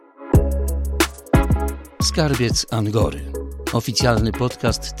Skarbiec Angory. Oficjalny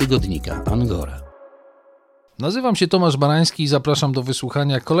podcast tygodnika Angora. Nazywam się Tomasz Barański i zapraszam do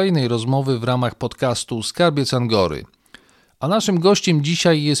wysłuchania kolejnej rozmowy w ramach podcastu Skarbiec Angory. A naszym gościem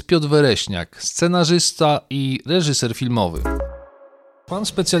dzisiaj jest Piotr Wereśniak, scenarzysta i reżyser filmowy. Pan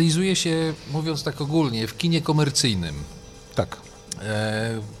specjalizuje się, mówiąc tak ogólnie, w kinie komercyjnym. Tak.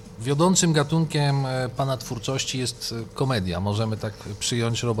 Wiodącym gatunkiem pana twórczości jest komedia. Możemy tak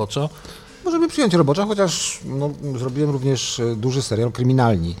przyjąć roboczo? Możemy przyjąć roboczo, chociaż zrobiłem również duży serial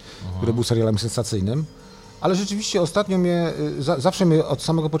Kryminalni, który był serialem sensacyjnym. Ale rzeczywiście ostatnio zawsze mnie od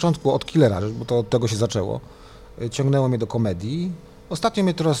samego początku, od Killera, bo to od tego się zaczęło, ciągnęło mnie do komedii. Ostatnio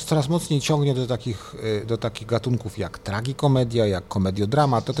mnie coraz mocniej ciągnie do takich gatunków jak tragikomedia, jak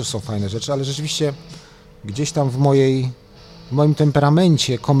komediodrama. To też są fajne rzeczy, ale rzeczywiście gdzieś tam w moim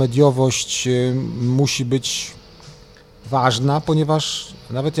temperamencie komediowość musi być ważna, ponieważ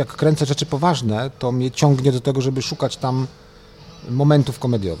nawet jak kręcę rzeczy poważne, to mnie ciągnie do tego, żeby szukać tam momentów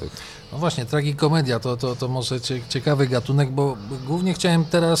komediowych. No właśnie, tragikomedia to może ciekawy gatunek, bo głównie chciałem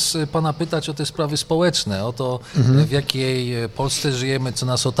teraz pana pytać o te sprawy społeczne, o to, w jakiej Polsce żyjemy, co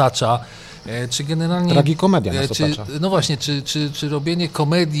nas otacza. Czy generalnie... Tragikomedia nas otacza. No właśnie, czy robienie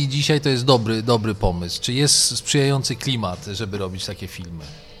komedii dzisiaj to jest dobry pomysł? Czy jest sprzyjający klimat, żeby robić takie filmy?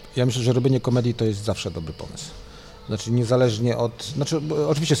 Ja myślę, że robienie komedii to jest zawsze dobry pomysł. Znaczy niezależnie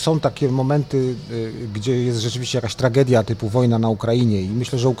oczywiście są takie momenty, gdzie jest rzeczywiście jakaś tragedia typu wojna na Ukrainie i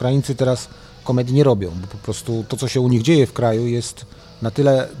myślę, że Ukraińcy teraz komedii nie robią, bo po prostu to, co się u nich dzieje w kraju, jest na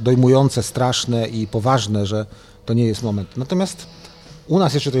tyle dojmujące, straszne i poważne, że to nie jest moment. Natomiast u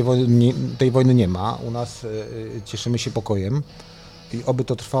nas jeszcze tej wojny nie ma, u nas cieszymy się pokojem i oby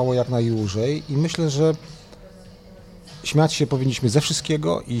to trwało jak najdłużej i myślę, że śmiać się powinniśmy ze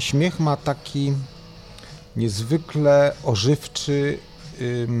wszystkiego i śmiech ma taki niezwykle ożywczy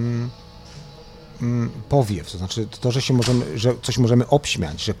powiew, to znaczy to, że coś możemy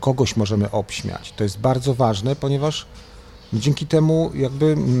obśmiać, że kogoś możemy obśmiać, to jest bardzo ważne, ponieważ dzięki temu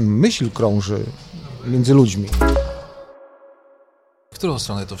jakby myśl krąży między ludźmi. W którą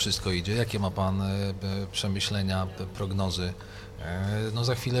stronę to wszystko idzie? Jakie ma pan przemyślenia, prognozy? No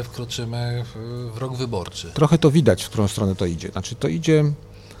za chwilę wkroczymy w rok wyborczy. Trochę to widać, w którą stronę to idzie. Znaczy to idzie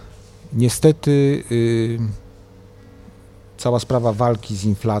niestety cała sprawa walki z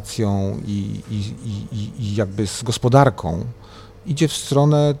inflacją i jakby z gospodarką idzie w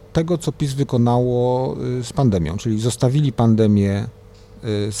stronę tego, co PiS wykonało z pandemią, czyli zostawili pandemię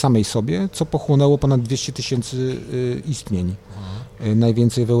samej sobie, co pochłonęło ponad 200 000 istnień,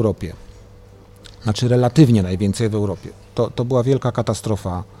 najwięcej w Europie. Znaczy relatywnie najwięcej w Europie. To była wielka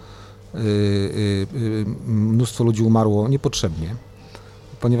katastrofa. Mnóstwo ludzi umarło niepotrzebnie,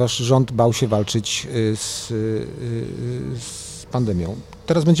 ponieważ rząd bał się walczyć z pandemią.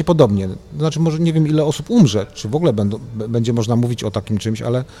 Teraz będzie podobnie. Znaczy może nie wiem, ile osób umrze, czy w ogóle będzie można mówić o takim czymś,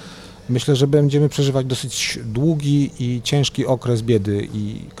 ale myślę, że będziemy przeżywać dosyć długi i ciężki okres biedy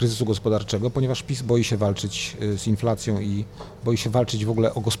i kryzysu gospodarczego, ponieważ PiS boi się walczyć z inflacją i boi się walczyć w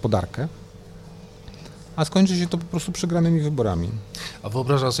ogóle o gospodarkę, a skończy się to po prostu przegranymi wyborami. A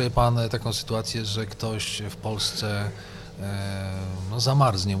wyobraża sobie pan taką sytuację, że ktoś w Polsce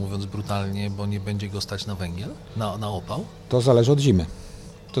zamarznie, mówiąc brutalnie, bo nie będzie go stać na węgiel, na opał? To zależy od zimy.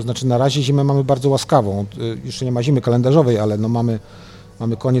 To znaczy na razie zimę mamy bardzo łaskawą. Jeszcze nie ma zimy kalendarzowej, ale mamy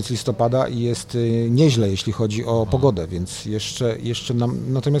koniec listopada i jest nieźle, jeśli chodzi o pogodę, więc jeszcze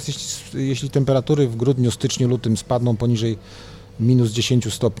natomiast jeśli temperatury w grudniu, styczniu, lutym spadną poniżej minus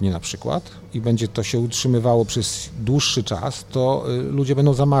 10 stopni na przykład i będzie to się utrzymywało przez dłuższy czas, to ludzie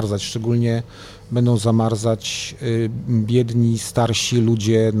będą zamarzać, szczególnie będą zamarzać biedni, starsi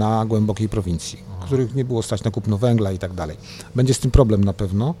ludzie na głębokiej prowincji, których nie było stać na kupno węgla i tak dalej. Będzie z tym problem na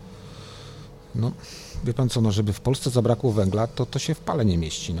pewno. No, wie pan co, żeby w Polsce zabrakło węgla, to się w pale nie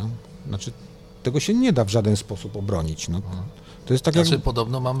mieści. No. Znaczy, tego się nie da w żaden sposób obronić. No. To jest tak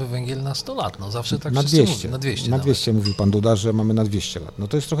podobno mamy węgiel na 100 lat, zawsze tak na 200. Mówią, na 200. Na 200 mówił pan Duda, że mamy na 200 lat. No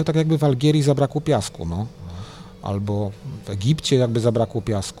to jest trochę tak jakby w Algierii zabrakło piasku, albo w Egipcie jakby zabrakło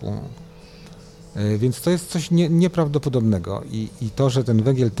piasku. Więc to jest coś nieprawdopodobnego i to, że ten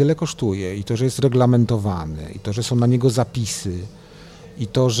węgiel tyle kosztuje i to, że jest reglamentowany i to, że są na niego zapisy i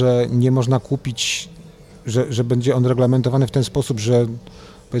to, że nie można kupić, że będzie on reglamentowany w ten sposób, że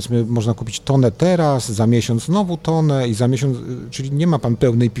powiedzmy można kupić tonę teraz, za miesiąc znowu tonę i za miesiąc, czyli nie ma pan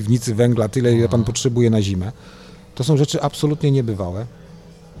pełnej piwnicy węgla, tyle ile pan potrzebuje na zimę. To są rzeczy absolutnie niebywałe.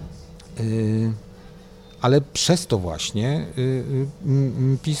 Ale przez to właśnie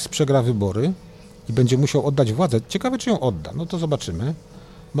PiS przegra wybory i będzie musiał oddać władzę. Ciekawe, czy ją odda, no to zobaczymy.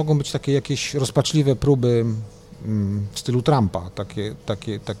 Mogą być takie jakieś rozpaczliwe próby w stylu Trumpa,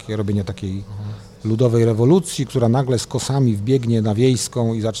 takie robienie ludowej rewolucji, która nagle z kosami wbiegnie na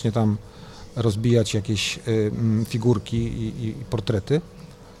Wiejską i zacznie tam rozbijać jakieś figurki i portrety.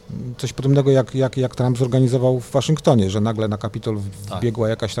 Coś podobnego jak Trump zorganizował w Waszyngtonie, że nagle na Kapitol wbiegła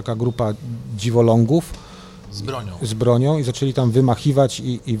jakaś taka grupa dziwolągów z bronią i zaczęli tam wymachiwać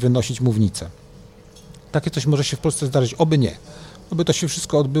i wynosić mównicę. Takie coś może się w Polsce zdarzyć, oby nie. Oby to się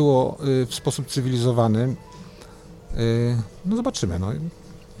wszystko odbyło w sposób cywilizowany. No zobaczymy.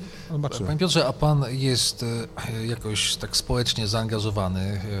 Zobaczymy. Panie Piotrze, a pan jest jakoś tak społecznie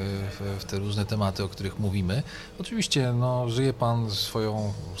zaangażowany w te różne tematy, o których mówimy. Oczywiście żyje pan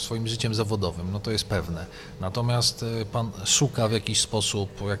swoim życiem zawodowym, to jest pewne. Natomiast pan szuka w jakiś sposób,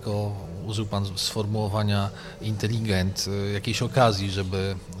 użył pan sformułowania inteligent, jakiejś okazji,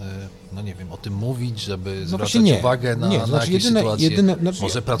 żeby o tym mówić, żeby zwracać uwagę na jakieś sytuacje.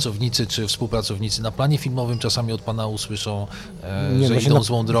 Może pracownicy czy współpracownicy na planie filmowym czasami od pana usłyszą, że idą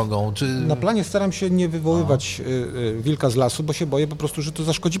złą drogą. Na planie staram się nie wywoływać wilka z lasu, bo się boję po prostu, że to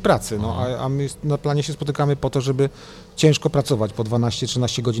zaszkodzi pracy. A my na planie się spotykamy po to, żeby ciężko pracować po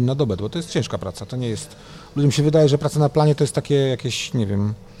 12-13 godzin na dobę, bo to jest ciężka praca. To nie jest... Ludziom się wydaje, że praca na planie to jest takie jakieś,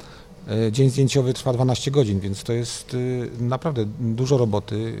 dzień zdjęciowy trwa 12 godzin, więc to jest naprawdę dużo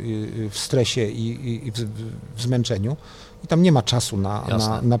roboty w stresie i w zmęczeniu. I tam nie ma czasu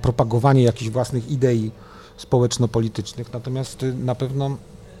na propagowanie jakichś własnych idei społeczno-politycznych. Natomiast na pewno,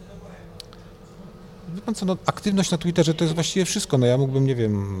 wie pan co, aktywność na Twitterze to jest właściwie wszystko. Ja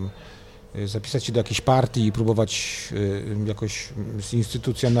mógłbym, zapisać się do jakiejś partii i próbować jakoś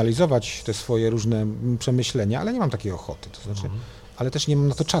zinstytucjonalizować te swoje różne przemyślenia, ale nie mam takiej ochoty. To znaczy, ale też nie mam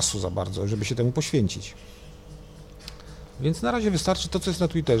na to czasu za bardzo, żeby się temu poświęcić. Więc na razie wystarczy to, co jest na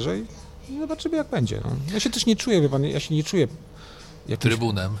Twitterze i zobaczymy, jak będzie. Ja się też nie czuję, wie pan,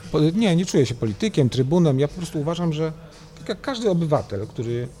 trybunem. Nie czuję się politykiem, trybunem. Ja po prostu uważam, że tak jak każdy obywatel,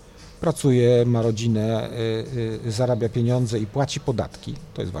 który pracuje, ma rodzinę, zarabia pieniądze i płaci podatki,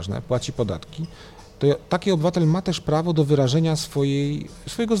 to jest ważne, płaci podatki, to taki obywatel ma też prawo do wyrażenia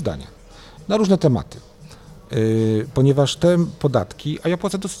swojego zdania na różne tematy. Ponieważ te podatki, a ja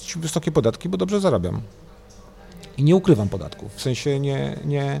płacę dosyć wysokie podatki, bo dobrze zarabiam i nie ukrywam podatków, w sensie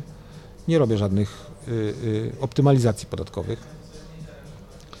nie robię żadnych optymalizacji podatkowych,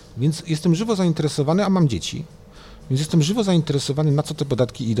 więc jestem żywo zainteresowany, a mam dzieci, więc jestem żywo zainteresowany, na co te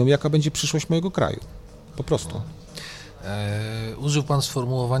podatki idą, jaka będzie przyszłość mojego kraju, po prostu. Użył pan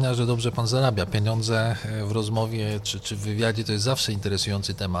sformułowania, że dobrze pan zarabia. Pieniądze w rozmowie czy w wywiadzie to jest zawsze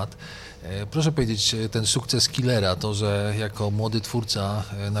interesujący temat. Proszę powiedzieć, ten sukces Killera, to, że jako młody twórca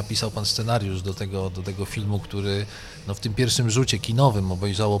napisał pan scenariusz do tego filmu, który w tym pierwszym rzucie kinowym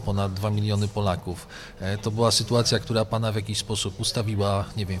obejrzało ponad 2 miliony Polaków. To była sytuacja, która pana w jakiś sposób ustawiła,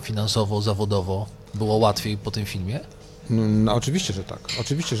 finansowo, zawodowo? Było łatwiej po tym filmie? No, oczywiście, że tak.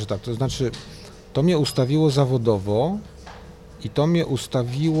 Oczywiście, że tak. To znaczy, to mnie ustawiło zawodowo i to mnie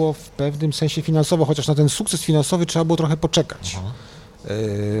ustawiło w pewnym sensie finansowo, chociaż na ten sukces finansowy trzeba było trochę poczekać.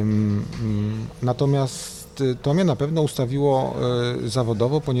 Natomiast to mnie na pewno ustawiło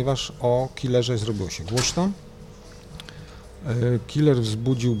zawodowo, ponieważ o Killerze zrobiło się głośno. Killer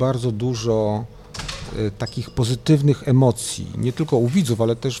wzbudził bardzo dużo takich pozytywnych emocji, nie tylko u widzów,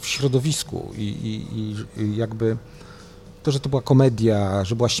 ale też w środowisku i jakby to, że to była komedia,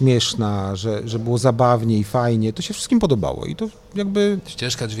 że była śmieszna, że było zabawnie i fajnie, to się wszystkim podobało i to jakby...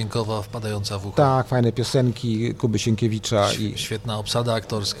 Ścieżka dźwiękowa wpadająca w ucho. Tak, fajne piosenki Kuby Sienkiewicza. Świetna obsada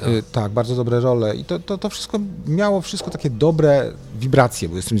aktorska. Tak, bardzo dobre role i to wszystko miało takie dobre wibracje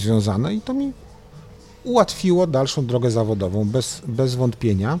były z tym związane i to mi ułatwiło dalszą drogę zawodową, bez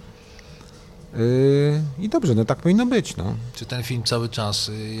wątpienia. I dobrze, tak powinno być. Czy ten film cały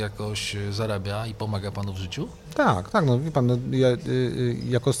czas jakoś zarabia i pomaga panu w życiu? Tak, wie pan, ja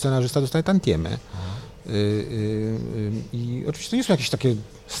jako scenarzysta dostaję tantiemy. I oczywiście to nie są jakieś takie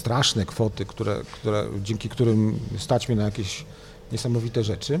straszne kwoty, dzięki którym stać mnie na jakieś niesamowite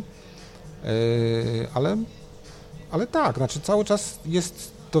rzeczy, ale tak, znaczy cały czas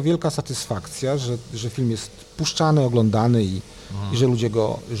jest to wielka satysfakcja, że film jest puszczany, oglądany i że ludzie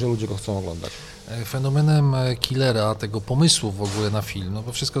go chcą oglądać. Fenomenem Killera, tego pomysłu w ogóle na film,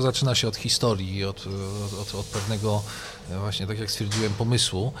 bo wszystko zaczyna się od historii, od pewnego, właśnie tak jak stwierdziłem,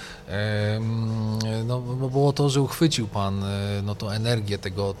 pomysłu. Bo było to, że uchwycił pan tą energię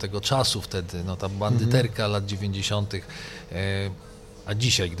tego czasu wtedy, ta bandyterka lat 90. A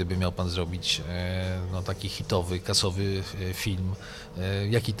dzisiaj, gdyby miał pan zrobić taki hitowy, kasowy film,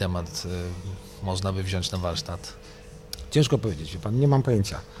 jaki temat można by wziąć na warsztat? Ciężko powiedzieć, wie pan, nie mam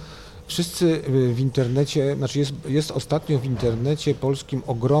pojęcia. Wszyscy w internecie, znaczy jest ostatnio w internecie polskim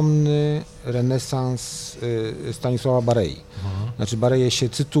ogromny renesans Stanisława Barei. Znaczy Bareję się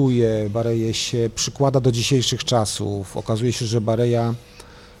cytuje, Bareję się przykłada do dzisiejszych czasów. Okazuje się, że Bareja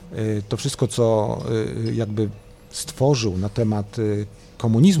to wszystko, co jakby stworzył na temat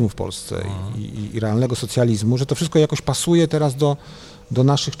komunizmu w Polsce i realnego socjalizmu, że to wszystko jakoś pasuje teraz do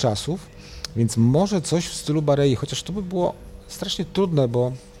naszych czasów, więc może coś w stylu Barei, chociaż to by było strasznie trudne,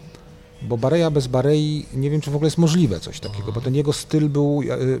 bo Bareja bez Barei, nie wiem, czy w ogóle jest możliwe coś takiego, bo ten jego styl był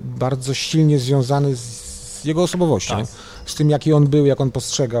bardzo silnie związany z jego osobowością, tak. Z tym, jaki on był, jak on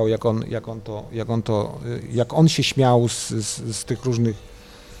postrzegał, jak on się śmiał z tych różnych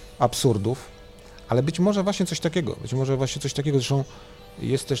absurdów, ale być może właśnie coś takiego, zresztą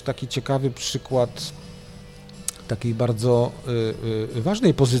jest też taki ciekawy przykład takiej bardzo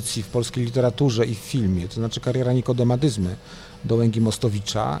ważnej pozycji w polskiej literaturze i w filmie, to znaczy kariera Nikodemadyzmy Dołęgi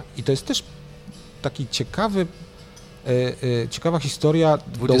Mostowicza i to jest też taki ciekawa historia.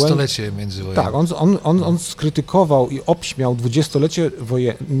 Dwudziestolecie międzywojenne. Tak, on skrytykował i obśmiał dwudziestolecie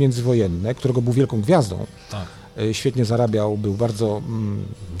międzywojenne, którego był wielką gwiazdą. Tak. Świetnie zarabiał, był bardzo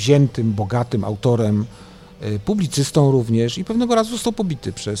wziętym, bogatym autorem, publicystą również i pewnego razu został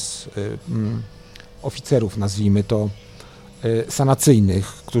pobity przez oficerów, nazwijmy to, sanacyjnych,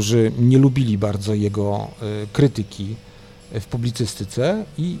 którzy nie lubili bardzo jego krytyki w publicystyce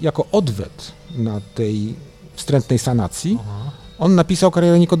i jako odwet na tej wstrętnej sanacji on napisał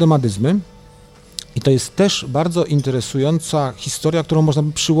karierę Nikodemadyzmy i to jest też bardzo interesująca historia, którą można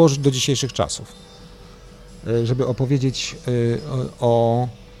by przyłożyć do dzisiejszych czasów, żeby opowiedzieć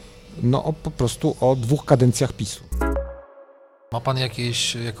po prostu o 2 kadencjach PiS-u. Ma pan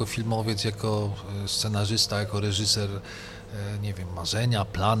jakieś, jako filmowiec, jako scenarzysta, jako reżyser, nie wiem, marzenia,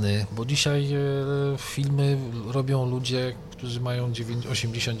 plany? Bo dzisiaj filmy robią ludzie, którzy mają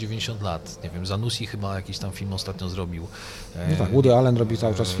 80-90 lat. Nie wiem, Zanussi chyba jakiś tam film ostatnio zrobił. No tak, Woody Allen robi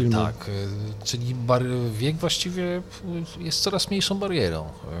cały czas filmy. Tak, czyli wiek właściwie jest coraz mniejszą barierą.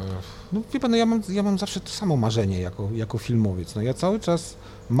 No wie pan, ja mam zawsze to samo marzenie jako filmowiec. No, ja cały czas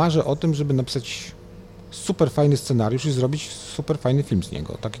marzę o tym, żeby napisać super fajny scenariusz i zrobić super fajny film z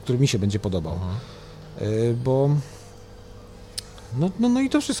niego, taki, który mi się będzie podobał. Bo no i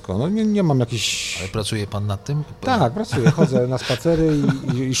to wszystko, no nie mam jakichś... Ale pracuje pan nad tym? Tak, pracuję, chodzę na spacery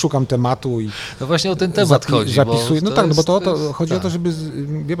i szukam tematu i... No właśnie o ten temat chodzi. Zapisuję, bo chodzi o to, żeby,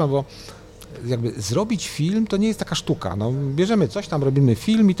 wie pan, bo jakby zrobić film to nie jest taka sztuka, no bierzemy coś tam, robimy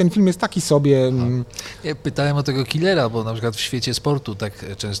film i ten film jest taki sobie... Ja pytałem o tego killera, bo na przykład w świecie sportu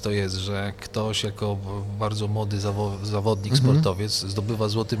tak często jest, że ktoś jako bardzo młody zawodnik, sportowiec zdobywa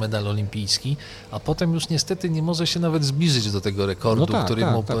złoty medal olimpijski, a potem już niestety nie może się nawet zbliżyć do tego rekordu, który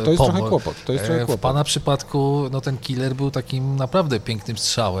mu to jest trochę kłopot. W pana przypadku ten killer był takim naprawdę pięknym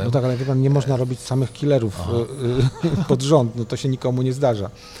strzałem. No tak, ale wie pan, nie można robić samych killerów pod rząd, no to się nikomu nie zdarza.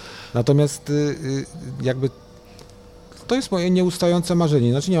 Natomiast jakby to jest moje nieustające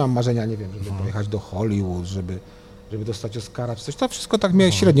marzenie. Znaczy nie mam marzenia, nie wiem, żeby pojechać do Hollywood, żeby dostać Oscara czy coś. To wszystko tak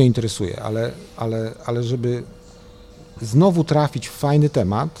mnie średnio interesuje, ale żeby znowu trafić w fajny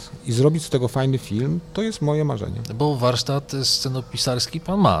temat i zrobić z tego fajny film, to jest moje marzenie. Bo warsztat scenopisarski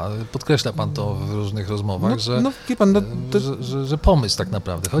pan ma. Podkreśla pan to w różnych rozmowach, wie pan, że pomysł tak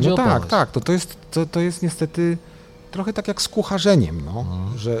naprawdę. Chodzi o pomysł. Tak. To jest niestety trochę tak jak z kucharzeniem,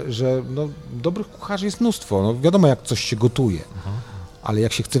 że dobrych kucharzy jest mnóstwo. No, wiadomo, jak coś się gotuje, ale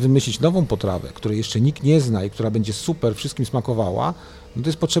jak się chce wymyślić nową potrawę, której jeszcze nikt nie zna i która będzie super, wszystkim smakowała, no to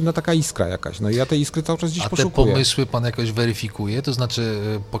jest potrzebna taka iskra jakaś. No i ja tej iskry cały czas gdzieś poszukuję. A te pomysły pan jakoś weryfikuje? To znaczy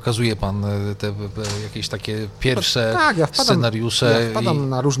pokazuje pan te jakieś takie pierwsze scenariusze? Ja wpadam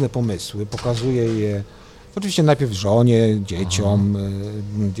na różne pomysły, pokazuję je oczywiście najpierw żonie, dzieciom.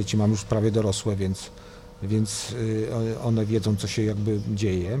 Dzieci mam już prawie dorosłe, więc one wiedzą, co się jakby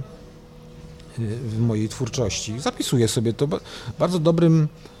dzieje w mojej twórczości. Zapisuję sobie to. Bardzo dobrym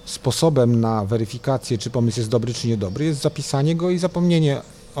sposobem na weryfikację, czy pomysł jest dobry, czy niedobry, jest zapisanie go i zapomnienie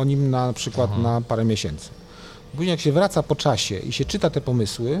o nim na przykład na parę miesięcy. Później jak się wraca po czasie i się czyta te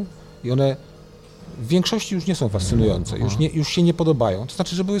pomysły i one w większości już nie są fascynujące, już się nie podobają, to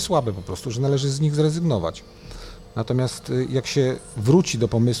znaczy, że były słabe po prostu, że należy z nich zrezygnować. Natomiast jak się wróci do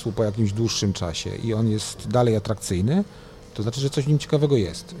pomysłu po jakimś dłuższym czasie i on jest dalej atrakcyjny, to znaczy, że coś w nim ciekawego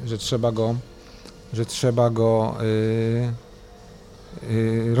jest, że trzeba go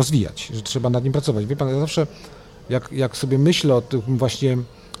rozwijać, że trzeba nad nim pracować. Wie pan, ja zawsze jak sobie myślę o tym właśnie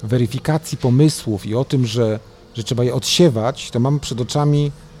weryfikacji pomysłów i o tym, że trzeba je odsiewać, to mam przed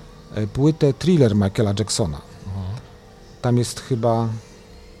oczami płytę Thriller Michaela Jacksona. Tam jest chyba...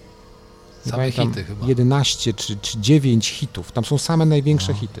 Same hity chyba. 11 czy 9 hitów. Tam są same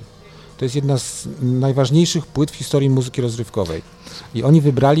największe hity. To jest jedna z najważniejszych płyt w historii muzyki rozrywkowej. I oni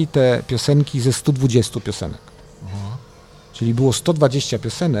wybrali te piosenki ze 120 piosenek. Czyli było 120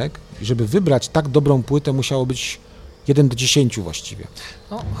 piosenek i żeby wybrać tak dobrą płytę musiało być 1 do 10 właściwie.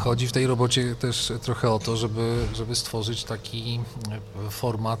 No, chodzi w tej robocie też trochę o to, żeby stworzyć taki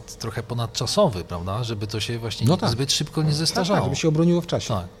format trochę ponadczasowy, prawda? Żeby to się właśnie zbyt szybko nie zestarzało. Tak, żeby się obroniło w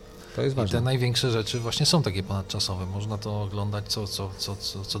czasie. Tak. To jest ważne. I te największe rzeczy właśnie są takie ponadczasowe. Można to oglądać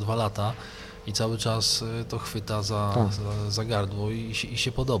co 2 lata i cały czas to chwyta za gardło i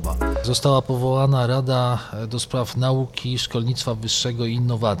się podoba. Została powołana Rada do Spraw Nauki, Szkolnictwa Wyższego i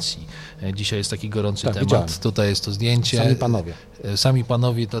Innowacji. Dzisiaj jest taki gorący temat. Widziałem. Tutaj jest to zdjęcie. Sami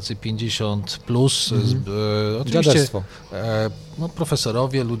panowie tacy 50 plus. Oczywiście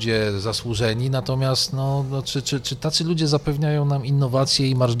profesorowie, ludzie zasłużeni, natomiast czy tacy ludzie zapewniają nam innowacje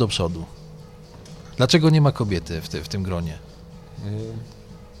i marsz do przodu? Dlaczego nie ma kobiety w tym gronie?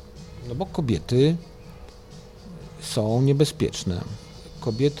 No bo kobiety są niebezpieczne.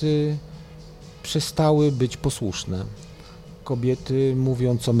 Kobiety przestały być posłuszne. Kobiety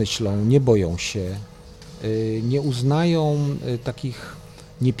mówią, co myślą, nie boją się, nie uznają takich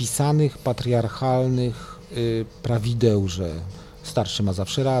niepisanych, patriarchalnych prawideł, że starszy ma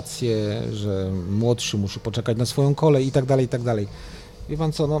zawsze rację, że młodszy musi poczekać na swoją kolej i tak dalej, i tak dalej. Wie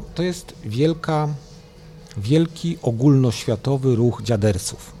pan co, to jest wielki ogólnoświatowy ruch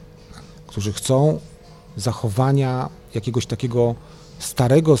dziadersów, którzy chcą zachowania jakiegoś takiego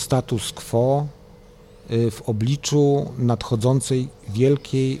starego status quo w obliczu nadchodzącej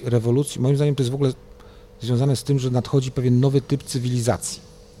wielkiej rewolucji. Moim zdaniem to jest w ogóle związane z tym, że nadchodzi pewien nowy typ cywilizacji,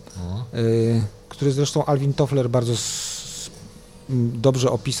 który zresztą Alvin Toffler bardzo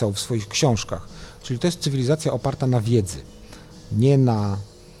dobrze opisał w swoich książkach. Czyli to jest cywilizacja oparta na wiedzy, nie na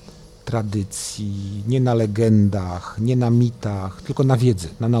tradycji, nie na legendach, nie na mitach, tylko na wiedzy,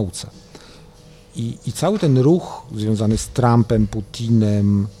 na nauce. I cały ten ruch związany z Trumpem,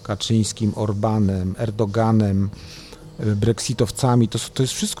 Putinem, Kaczyńskim, Orbanem, Erdoganem, brexitowcami, to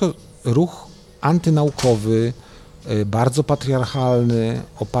jest wszystko ruch antynaukowy, bardzo patriarchalny,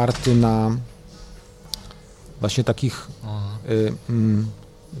 oparty na właśnie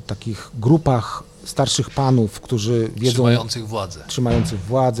takich grupach starszych panów, którzy wiedzą... Trzymających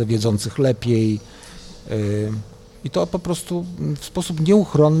władzę, wiedzących lepiej. I to po prostu w sposób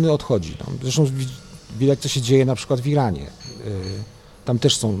nieuchronny odchodzi. Zresztą widać, co się dzieje na przykład w Iranie. Tam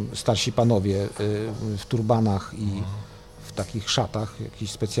też są starsi panowie w turbanach i w takich szatach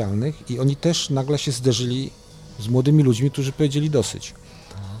jakichś specjalnych i oni też nagle się zderzyli z młodymi ludźmi, którzy powiedzieli dosyć.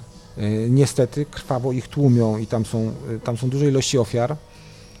 Niestety krwawo ich tłumią i tam są duże ilości ofiar,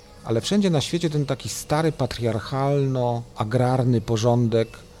 ale wszędzie na świecie ten taki stary, patriarchalno-agrarny porządek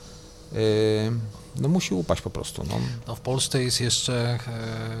musi upaść po prostu. W Polsce jest jeszcze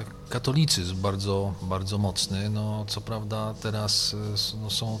katolicyzm bardzo, bardzo mocny. Co prawda teraz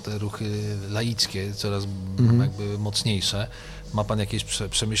są te ruchy laickie coraz jakby mocniejsze. Ma pan jakieś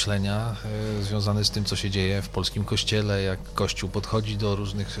przemyślenia związane z tym, co się dzieje w polskim kościele, jak Kościół podchodzi do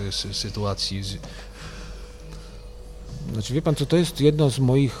różnych sytuacji? Znaczy, wie pan co, to jest jedno z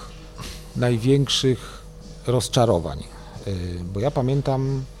moich największych rozczarowań, bo ja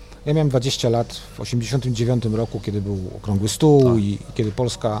pamiętam, ja miałem 20 lat w 1989 roku, kiedy był Okrągły Stół i kiedy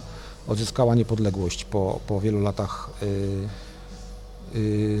Polska odzyskała niepodległość po wielu latach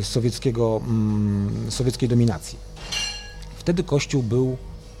sowieckiej dominacji. Wtedy Kościół był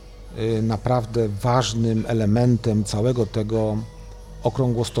naprawdę ważnym elementem całego tego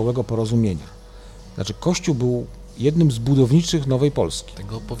okrągłostołowego porozumienia. Znaczy Kościół był jednym z budowniczych Nowej Polski.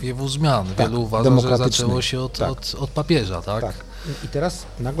 Tego powiewu zmian. Wielu uważa, że zaczęło się od papieża, tak? Tak. I teraz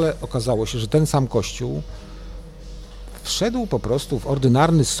nagle okazało się, że ten sam Kościół wszedł po prostu w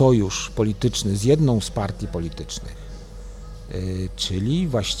ordynarny sojusz polityczny z jedną z partii politycznych, czyli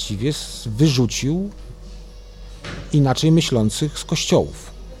właściwie wyrzucił inaczej myślących z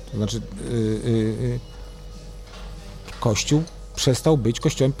kościołów. To znaczy Kościół przestał być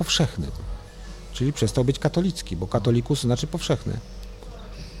kościołem powszechnym, czyli przestał być katolicki, bo katolikus znaczy powszechny.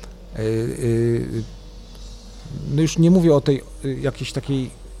 Już nie mówię o tej jakiejś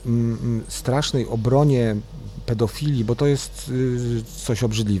takiej strasznej obronie pedofilii, bo to jest coś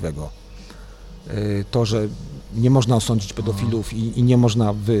obrzydliwego. To, że nie można osądzić pedofilów i nie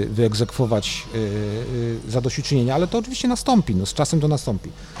można wyegzekwować zadośćuczynienia, ale to oczywiście nastąpi, z czasem to nastąpi.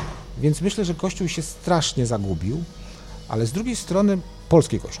 Więc myślę, że Kościół się strasznie zagubił, ale z drugiej strony,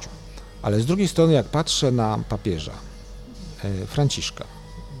 polski Kościół, ale z drugiej strony jak patrzę na papieża Franciszka,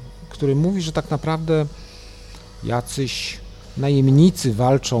 który mówi, że tak naprawdę jacyś najemnicy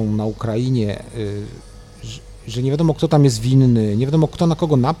walczą na Ukrainie, że nie wiadomo, kto tam jest winny, nie wiadomo, kto na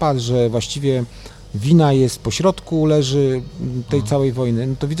kogo napadł, że właściwie wina jest pośrodku, leży tej całej wojny,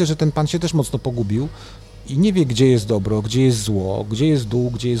 no to widzę, że ten pan się też mocno pogubił i nie wie, gdzie jest dobro, gdzie jest zło, gdzie jest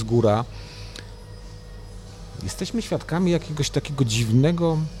dół, gdzie jest góra. Jesteśmy świadkami jakiegoś takiego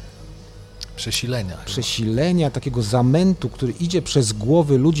dziwnego przesilenia, takiego zamętu, który idzie przez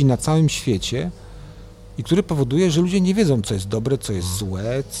głowy ludzi na całym świecie i który powoduje, że ludzie nie wiedzą, co jest dobre, co jest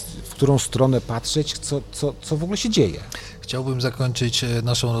złe, w którą stronę patrzeć, co w ogóle się dzieje. Chciałbym zakończyć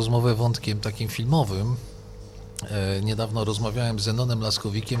naszą rozmowę wątkiem takim filmowym. Niedawno rozmawiałem z Zenonem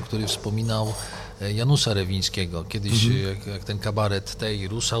Laskowikiem, który wspominał Janusza Rewińskiego. Kiedyś, jak ten kabaret tej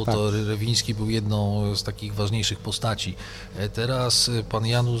ruszał, tak, to Rewiński był jedną z takich ważniejszych postaci. Teraz pan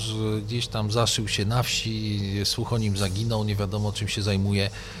Janusz gdzieś tam zaszył się na wsi, słuch o nim zaginął, nie wiadomo, czym się zajmuje.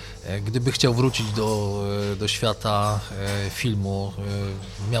 Gdyby chciał wrócić do świata filmu,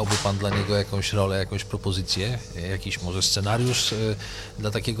 miałby pan dla niego jakąś rolę, jakąś propozycję, jakiś może scenariusz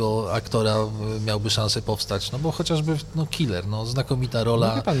dla takiego aktora miałby szansę powstać, no bo chociażby Killer, znakomita rola.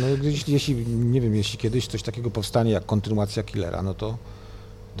 No wie pan, jeśli kiedyś coś takiego powstanie jak kontynuacja Killera, no to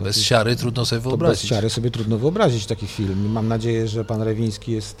bez siary trudno sobie wyobrazić. Bez siary sobie trudno wyobrazić taki film. Mam nadzieję, że pan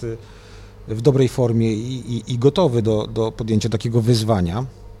Rewiński jest w dobrej formie i gotowy do podjęcia takiego wyzwania.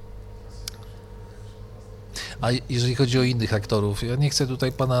 A jeżeli chodzi o innych aktorów, ja nie chcę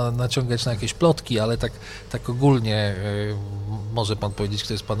tutaj pana naciągać na jakieś plotki, ale tak ogólnie może pan powiedzieć,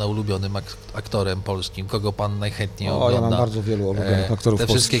 kto jest pana ulubionym aktorem polskim, kogo pan najchętniej ogląda? Ja mam bardzo wielu ulubionych aktorów te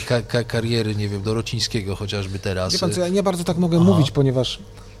polskich. Te wszystkie kariery, nie wiem, Dorocińskiego chociażby teraz. Wie pan co, ja nie bardzo tak mogę mówić,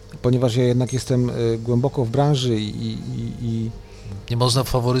 ponieważ ja jednak jestem głęboko w branży i nie można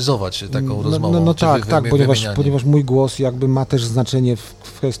faworyzować taką rozmową. No tak, ponieważ mój głos jakby ma też znaczenie w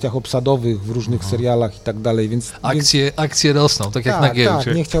kwestiach obsadowych, w różnych serialach i tak dalej, więc... Akcje rosną, tak jak na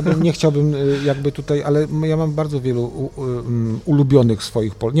giełdzie. Tak, nie chciałbym jakby tutaj, ale ja mam bardzo wielu ulubionych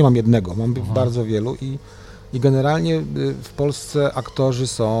swoich, nie mam jednego, mam bardzo wielu i generalnie w Polsce aktorzy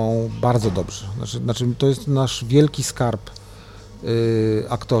są bardzo dobrzy. Znaczy to jest nasz wielki skarb,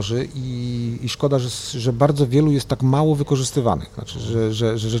 aktorzy i szkoda, że bardzo wielu jest tak mało wykorzystywanych, znaczy,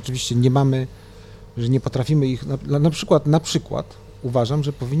 że rzeczywiście że nie potrafimy ich, na przykład uważam,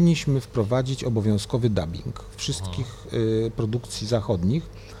 że powinniśmy wprowadzić obowiązkowy dubbing wszystkich produkcji zachodnich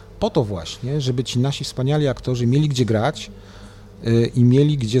po to właśnie, żeby ci nasi wspaniali aktorzy mieli gdzie grać i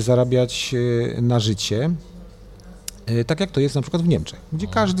mieli gdzie zarabiać na życie. Tak jak to jest na przykład w Niemczech, gdzie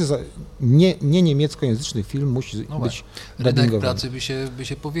każdy nie niemieckojęzyczny film musi być dubbingowany. Rynek pracy by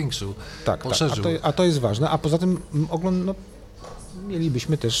się powiększył, poszerzył. A to jest ważne, a poza tym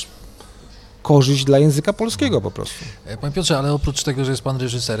mielibyśmy też korzyść dla języka polskiego po prostu. Panie Piotrze, ale oprócz tego, że jest pan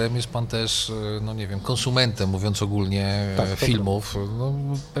reżyserem, jest pan też, konsumentem, mówiąc ogólnie, filmów.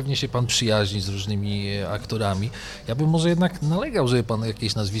 Pewnie się pan przyjaźni z różnymi aktorami. Ja bym może jednak nalegał, żeby pan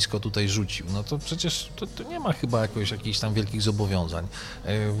jakieś nazwisko tutaj rzucił. No to przecież to nie ma chyba jakichś tam wielkich zobowiązań.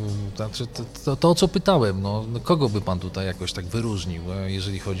 Znaczy, to o co pytałem, kogo by pan tutaj jakoś tak wyróżnił,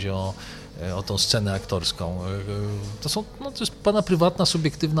 jeżeli chodzi o tą scenę aktorską. To jest pana prywatna,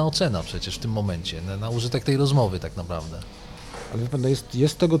 subiektywna ocena przecież w tym momencie, na użytek tej rozmowy tak naprawdę. Ale wie pan,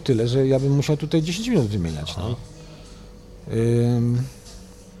 jest tego tyle, że ja bym musiał tutaj 10 minut wymieniać.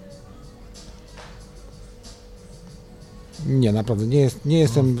 Nie, naprawdę,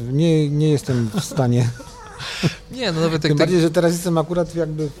 nie jestem w stanie... Nie, nawet tym bardziej, że teraz jestem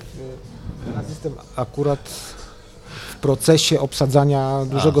akurat w procesie obsadzania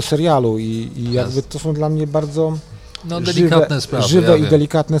dużego serialu i jakby to są dla mnie bardzo żywe i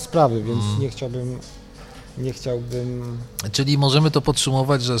delikatne sprawy, więc nie chciałbym... Czyli możemy to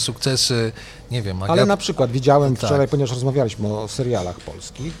podsumować, że sukcesy, nie wiem... Ale na przykład widziałem wczoraj, ponieważ rozmawialiśmy o serialach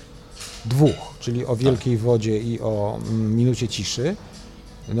polskich, dwóch, czyli o Wielkiej Wodzie i o Minucie Ciszy,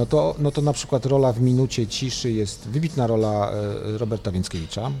 no to na przykład rola w Minucie Ciszy jest wybitna rola Roberta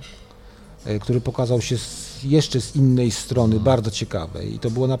Więckiewicza, który pokazał się jeszcze z innej strony, bardzo ciekawej i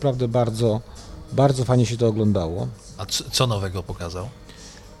to było naprawdę bardzo, bardzo fajnie się to oglądało. A co nowego pokazał?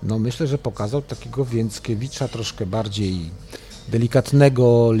 Myślę, że pokazał takiego Więckiewicza troszkę bardziej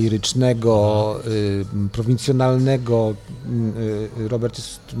delikatnego, lirycznego, prowincjonalnego. Robert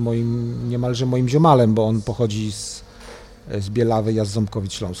jest niemalże moim ziomalem, bo on pochodzi z Bielawy, ja z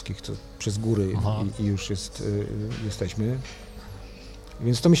Ząbkowic-Śląskich, to przez góry i już jesteśmy.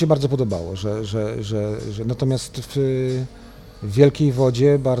 Więc to mi się bardzo podobało, że natomiast w Wielkiej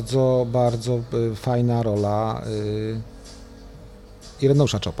Wodzie bardzo, bardzo fajna rola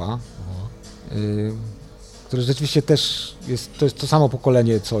Ireneusza Czopa, który rzeczywiście też to jest to samo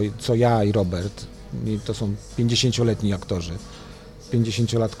pokolenie, co ja i Robert. I to są 50-letni aktorzy,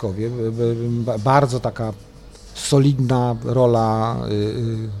 50-latkowie. Bardzo taka solidna rola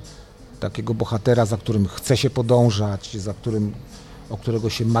takiego bohatera, za którym chce się podążać, o którego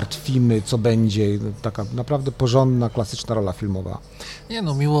się martwimy, co będzie. Taka naprawdę porządna, klasyczna rola filmowa. Nie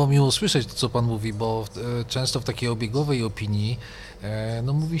no, miło słyszeć to, co pan mówi, bo często w takiej obiegowej opinii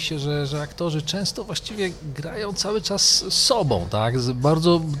mówi się, że aktorzy często właściwie grają cały czas sobą, tak?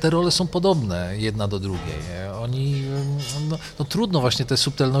 Bardzo te role są podobne jedna do drugiej. Oni, trudno właśnie te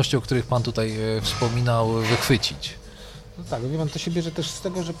subtelności, o których pan tutaj wspominał, wychwycić. No tak, wie pan, to się bierze też z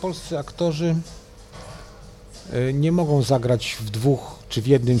tego, że polscy aktorzy nie mogą zagrać w 2 czy w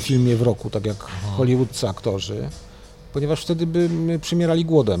 1 filmie w roku, tak jak hollywoodzcy aktorzy, ponieważ wtedy by my przymierali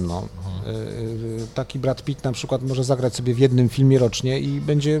głodem. No. Taki Brad Pitt na przykład może zagrać sobie w 1 filmie rocznie i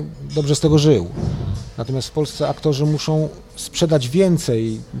będzie dobrze z tego żył. Natomiast w Polsce aktorzy muszą sprzedać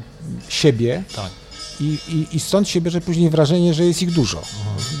więcej siebie, tak. I stąd się bierze później wrażenie, że jest ich dużo,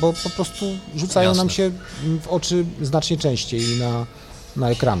 bo po prostu rzucają nam się w oczy znacznie częściej na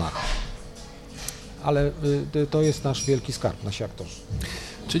ekranach. Ale to jest nasz wielki skarb, nasi aktorzy.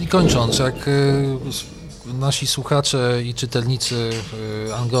 Czyli kończąc, jak nasi słuchacze i czytelnicy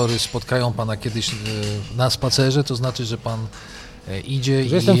Angory spotkają pana kiedyś na spacerze, to znaczy, że pan idzie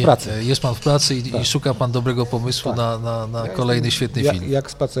że jestem w pracy. Jest pan w pracy i szuka pan dobrego pomysłu na kolejny świetny film.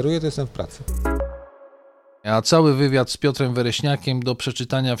 Jak spaceruję, to jestem w pracy. A cały wywiad z Piotrem Wereśniakiem do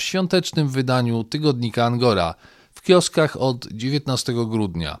przeczytania w świątecznym wydaniu tygodnika Angora w kioskach od 19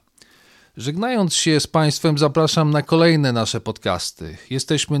 grudnia. Żegnając się z Państwem, zapraszam na kolejne nasze podcasty.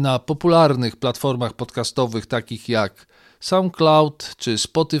 Jesteśmy na popularnych platformach podcastowych takich jak SoundCloud czy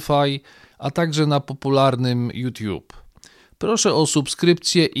Spotify, a także na popularnym YouTube. Proszę o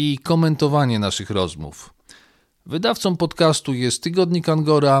subskrypcję i komentowanie naszych rozmów. Wydawcą podcastu jest Tygodnik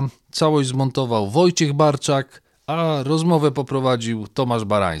Angora, całość zmontował Wojciech Barczak, a rozmowę poprowadził Tomasz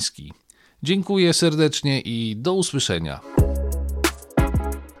Barański. Dziękuję serdecznie i do usłyszenia.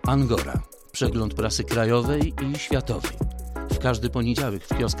 Angora. Przegląd prasy krajowej i światowej. W każdy poniedziałek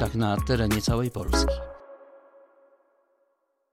w kioskach na terenie całej Polski.